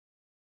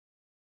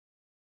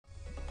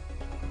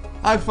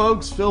Hi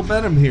folks, Phil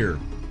Benham here.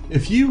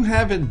 If you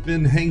haven't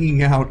been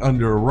hanging out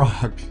under a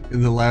rock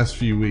in the last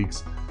few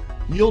weeks,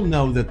 you'll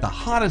know that the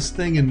hottest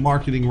thing in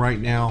marketing right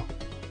now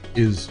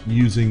is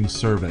using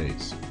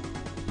surveys.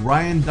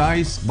 Ryan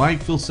Deiss,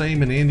 Mike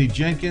Filsaime, and Andy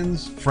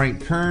Jenkins,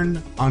 Frank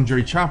Kern,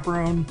 Andre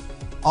Chaperone,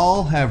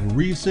 all have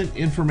recent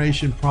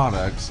information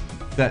products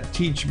that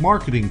teach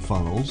marketing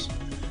funnels,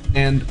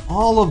 and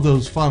all of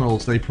those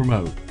funnels they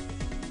promote,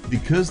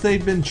 because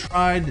they've been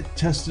tried,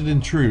 tested,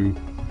 and true,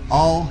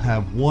 all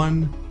have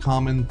one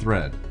common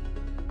thread.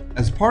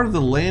 As part of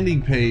the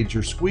landing page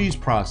or squeeze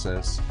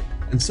process,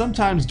 and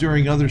sometimes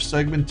during other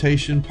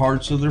segmentation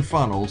parts of their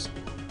funnels,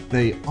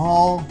 they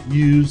all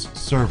use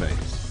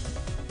surveys.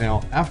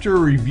 Now, after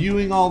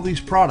reviewing all these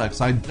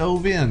products, I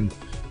dove in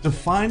to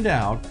find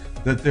out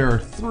that there are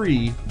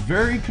three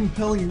very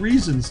compelling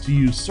reasons to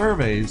use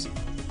surveys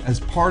as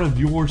part of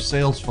your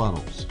sales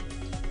funnels.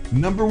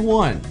 Number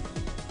one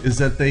is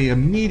that they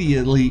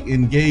immediately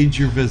engage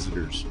your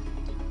visitors.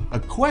 A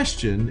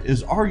question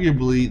is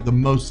arguably the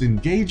most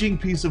engaging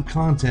piece of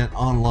content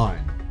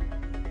online.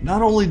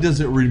 Not only does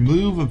it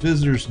remove a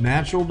visitor's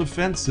natural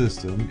defense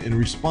system in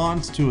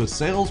response to a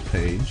sales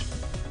page,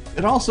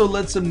 it also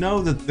lets them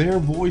know that their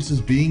voice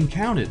is being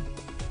counted.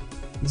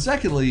 And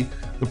secondly,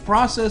 the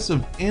process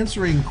of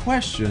answering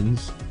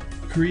questions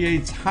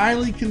creates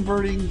highly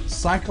converting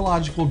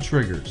psychological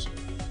triggers.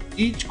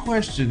 Each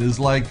question is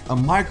like a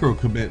micro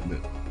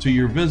commitment to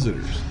your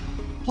visitors.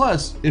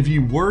 Plus, if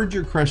you word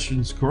your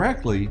questions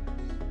correctly,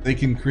 they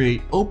can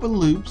create open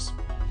loops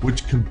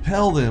which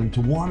compel them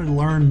to want to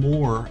learn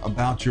more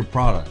about your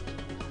product.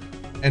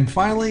 And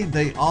finally,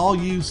 they all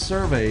use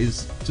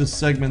surveys to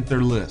segment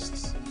their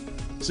lists.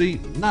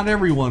 See, not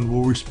everyone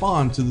will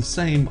respond to the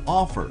same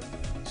offer,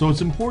 so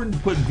it's important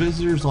to put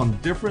visitors on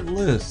different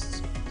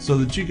lists so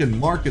that you can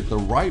market the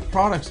right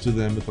products to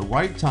them at the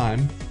right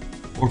time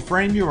or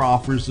frame your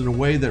offers in a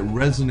way that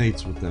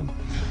resonates with them.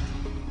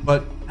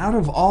 But out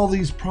of all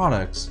these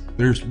products,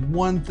 there's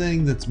one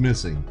thing that's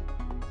missing: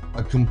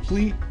 a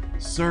complete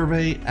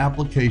survey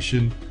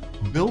application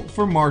built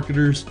for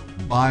marketers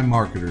by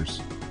marketers.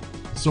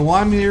 So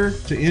I'm here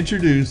to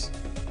introduce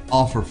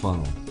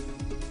OfferFunnel.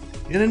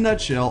 In a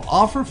nutshell,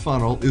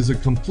 OfferFunnel is a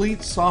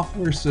complete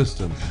software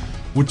system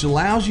which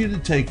allows you to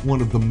take one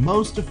of the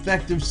most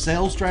effective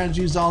sales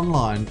strategies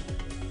online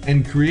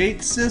and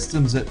create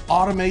systems that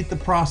automate the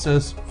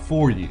process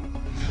for you.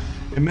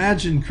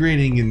 Imagine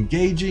creating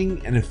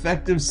engaging and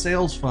effective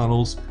sales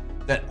funnels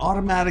that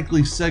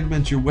automatically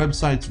segment your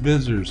website's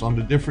visitors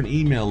onto different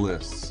email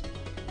lists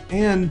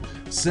and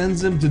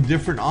sends them to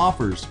different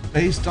offers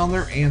based on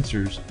their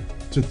answers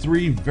to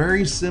three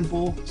very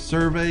simple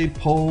survey,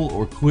 poll,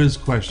 or quiz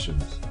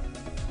questions.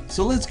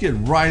 So let's get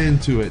right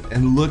into it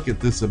and look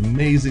at this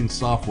amazing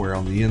software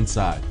on the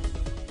inside.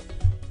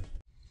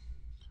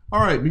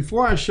 All right,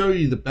 before I show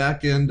you the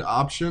back-end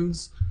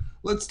options,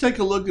 let's take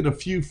a look at a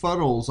few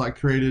funnels I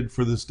created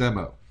for this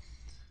demo.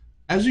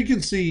 As you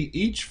can see,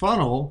 each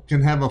funnel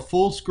can have a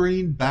full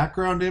screen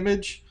background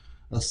image,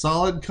 a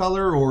solid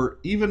color, or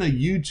even a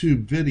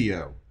YouTube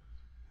video.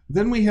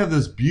 Then we have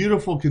this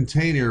beautiful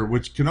container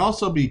which can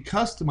also be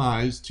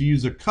customized to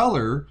use a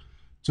color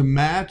to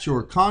match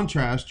or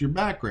contrast your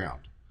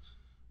background.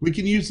 We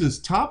can use this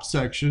top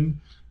section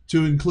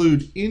to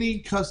include any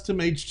custom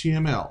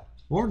HTML,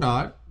 or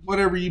not,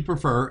 whatever you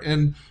prefer,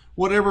 and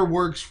whatever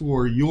works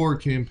for your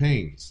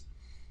campaigns.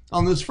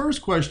 On this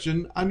first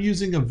question, I'm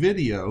using a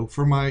video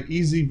for my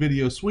Easy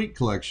Video Suite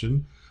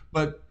collection,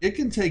 but it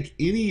can take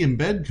any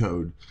embed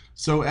code,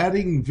 so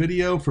adding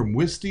video from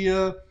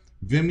Wistia,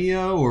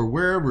 Vimeo, or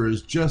wherever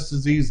is just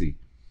as easy.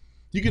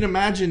 You can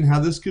imagine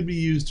how this could be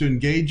used to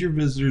engage your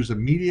visitors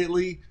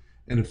immediately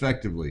and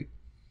effectively.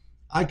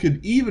 I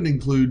could even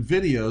include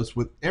videos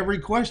with every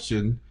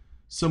question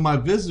so my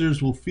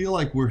visitors will feel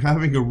like we're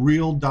having a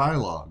real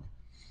dialogue.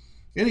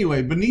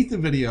 Anyway, beneath the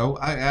video,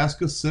 I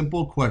ask a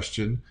simple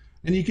question,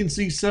 and you can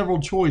see several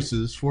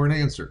choices for an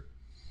answer.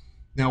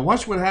 Now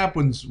watch what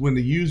happens when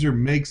the user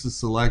makes a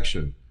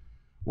selection.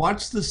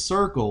 Watch the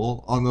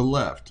circle on the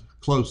left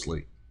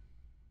closely.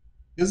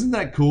 Isn't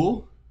that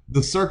cool?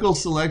 The circle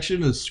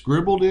selection is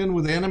scribbled in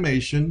with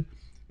animation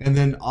and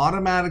then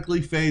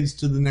automatically fades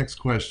to the next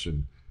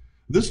question.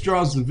 This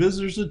draws the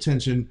visitor's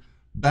attention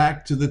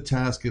back to the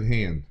task at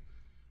hand.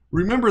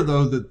 Remember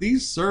though that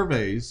these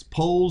surveys,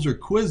 polls, or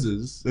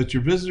quizzes that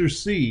your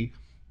visitors see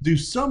do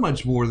so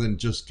much more than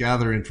just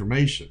gather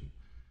information.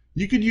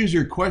 You could use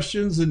your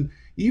questions and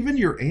even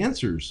your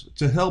answers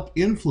to help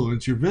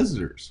influence your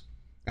visitors,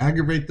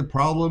 aggravate the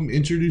problem,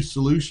 introduce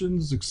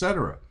solutions,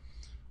 etc.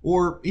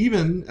 Or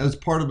even as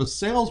part of a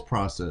sales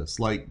process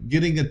like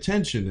getting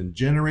attention and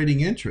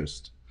generating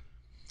interest.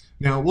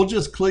 Now we'll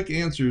just click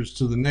answers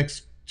to the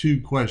next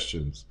two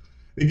questions.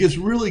 It gets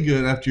really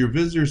good after your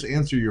visitors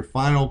answer your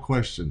final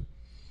question.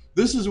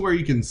 This is where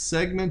you can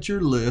segment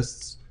your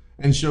lists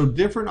and show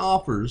different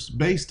offers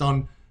based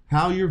on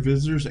how your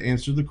visitors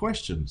answer the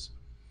questions.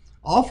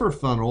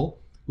 OfferFunnel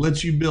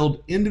lets you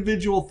build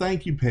individual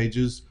thank you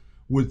pages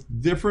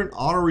with different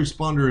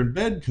autoresponder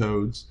embed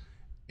codes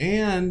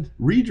and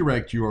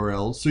redirect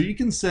URLs so you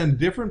can send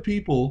different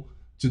people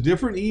to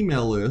different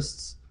email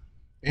lists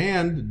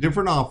and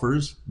different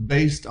offers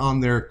based on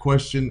their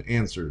question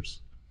answers.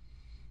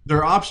 There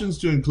are options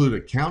to include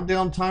a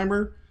countdown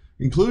timer,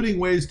 including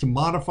ways to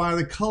modify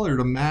the color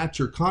to match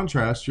or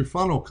contrast your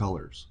funnel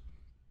colors.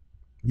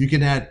 You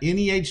can add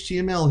any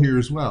HTML here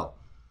as well.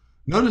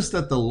 Notice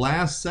that the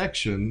last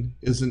section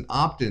is an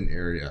opt-in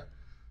area.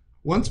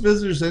 Once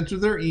visitors enter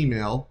their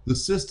email, the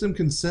system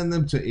can send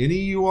them to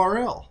any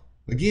URL.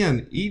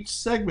 Again, each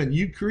segment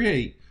you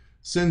create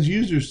sends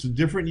users to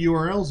different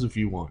URLs if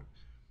you want.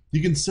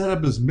 You can set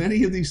up as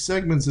many of these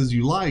segments as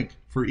you like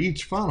for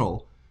each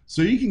funnel,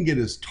 so you can get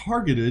as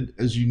targeted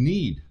as you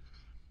need.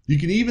 You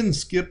can even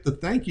skip the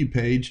thank you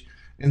page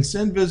and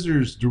send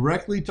visitors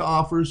directly to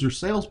offers or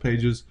sales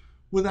pages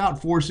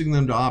without forcing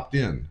them to opt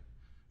in.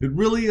 It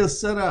really is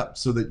set up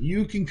so that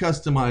you can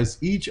customize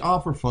each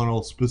offer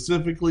funnel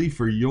specifically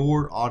for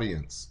your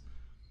audience.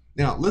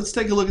 Now, let's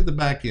take a look at the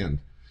back end.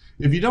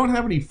 If you don't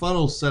have any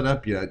funnels set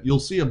up yet, you'll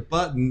see a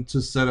button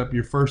to set up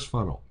your first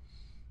funnel.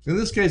 In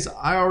this case,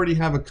 I already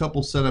have a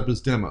couple set up as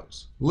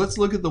demos. Let's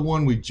look at the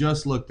one we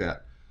just looked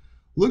at.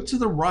 Look to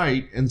the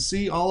right and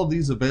see all of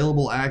these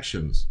available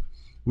actions.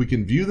 We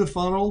can view the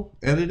funnel,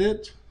 edit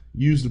it,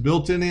 use the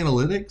built-in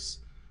analytics,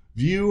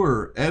 view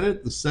or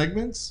edit the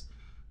segments,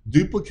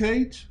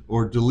 duplicate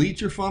or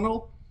delete your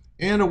funnel,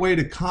 and a way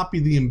to copy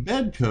the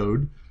embed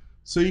code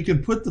so you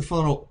can put the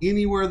funnel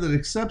anywhere that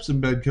accepts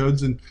embed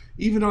codes and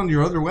even on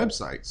your other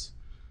websites.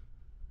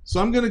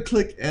 So I'm going to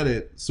click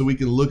edit so we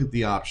can look at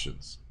the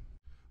options.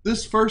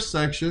 This first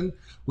section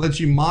lets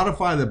you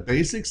modify the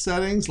basic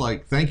settings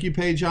like thank you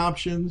page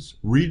options,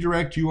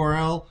 redirect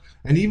URL,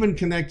 and even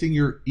connecting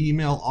your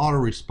email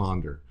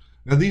autoresponder.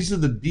 Now these are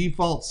the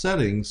default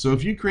settings, so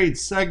if you create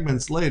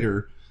segments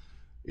later,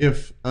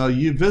 if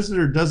your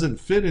visitor doesn't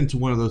fit into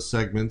one of those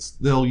segments,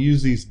 they'll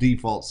use these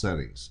default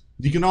settings.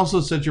 You can also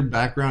set your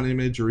background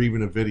image or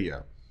even a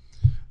video.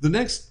 The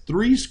next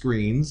three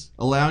screens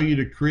allow you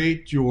to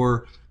create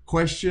your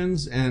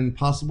questions and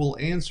possible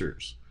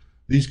answers.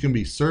 These can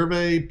be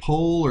survey,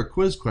 poll, or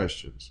quiz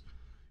questions.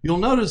 You'll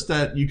notice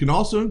that you can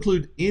also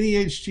include any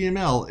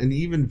HTML and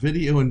even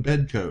video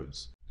embed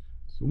codes.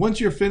 So once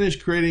you're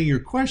finished creating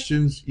your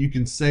questions, you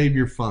can save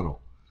your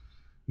funnel.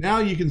 Now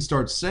you can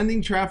start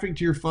sending traffic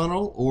to your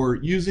funnel, or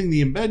using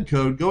the embed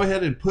code, go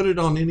ahead and put it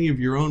on any of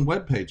your own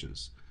web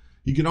pages.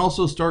 You can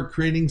also start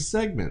creating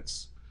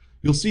segments.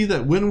 You'll see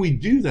that when we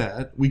do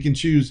that, we can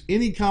choose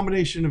any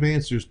combination of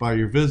answers by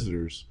your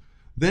visitors,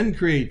 then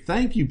create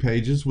thank you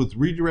pages with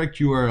redirect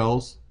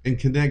URLs and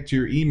connect to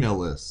your email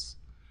lists.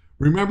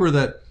 Remember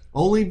that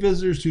only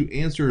visitors who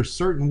answer a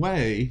certain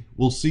way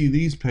will see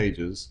these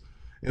pages,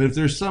 and if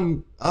there's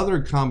some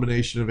other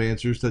combination of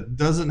answers that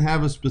doesn't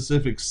have a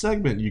specific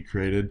segment you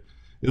created,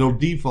 it'll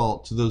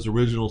default to those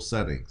original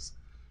settings.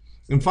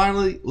 And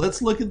finally,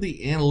 let's look at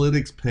the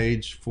analytics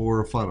page for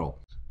a funnel.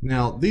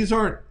 Now, these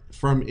aren't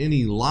from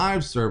any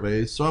live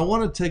surveys, so I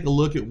want to take a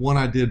look at one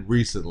I did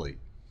recently.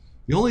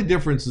 The only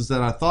difference is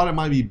that I thought it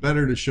might be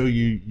better to show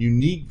you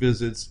unique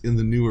visits in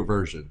the newer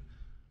version.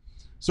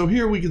 So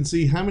here we can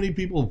see how many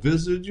people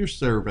visited your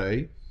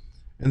survey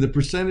and the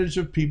percentage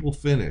of people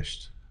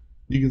finished.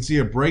 You can see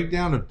a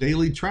breakdown of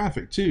daily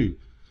traffic too.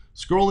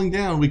 Scrolling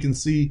down, we can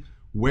see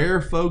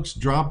where folks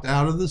dropped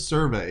out of the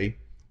survey,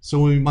 so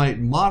we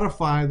might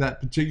modify that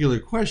particular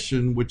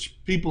question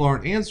which people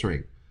aren't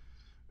answering.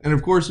 And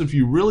of course, if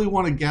you really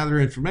want to gather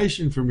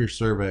information from your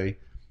survey,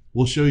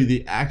 we'll show you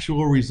the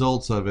actual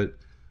results of it,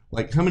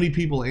 like how many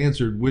people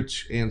answered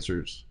which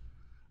answers.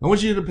 I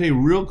want you to pay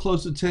real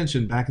close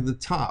attention back at the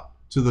top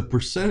to the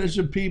percentage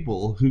of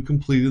people who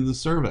completed the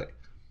survey.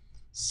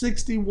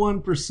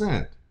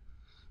 61%.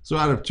 So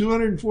out of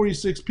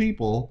 246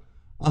 people,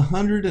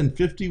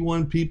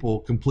 151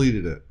 people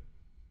completed it.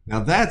 Now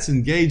that's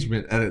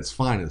engagement at its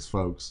finest,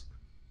 folks.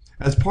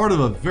 As part of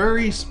a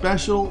very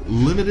special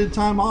limited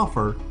time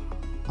offer,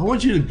 I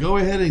want you to go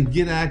ahead and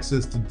get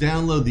access to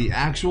download the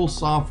actual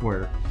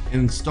software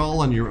and install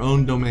on your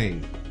own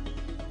domain.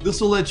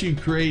 This will let you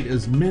create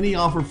as many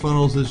offer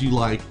funnels as you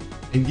like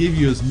and give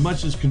you as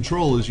much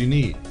control as you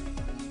need.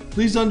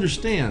 Please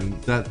understand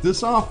that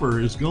this offer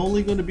is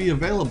only going to be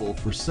available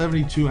for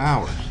 72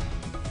 hours.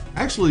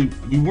 Actually,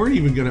 we weren't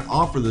even going to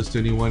offer this to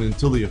anyone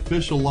until the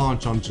official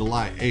launch on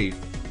July 8th,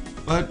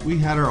 but we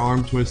had our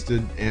arm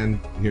twisted and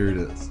here it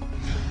is.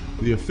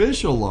 The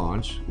official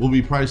launch will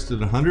be priced at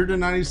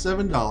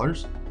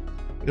 $197.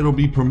 It'll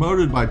be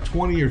promoted by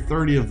 20 or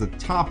 30 of the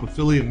top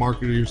affiliate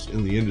marketers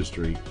in the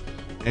industry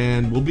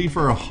and will be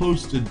for a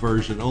hosted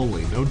version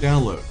only, no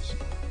downloads.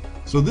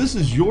 So this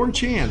is your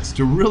chance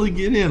to really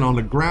get in on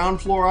the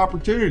ground floor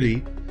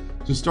opportunity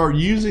to start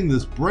using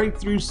this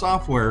breakthrough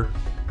software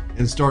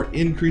and start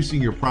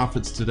increasing your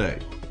profits today.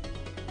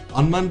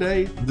 On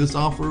Monday, this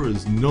offer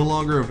is no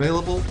longer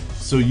available,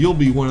 so you'll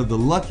be one of the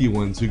lucky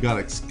ones who got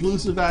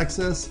exclusive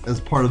access as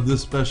part of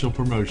this special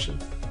promotion.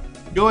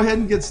 Go ahead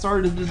and get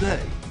started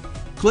today.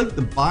 Click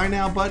the Buy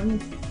Now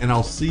button, and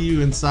I'll see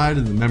you inside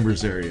in the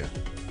members area.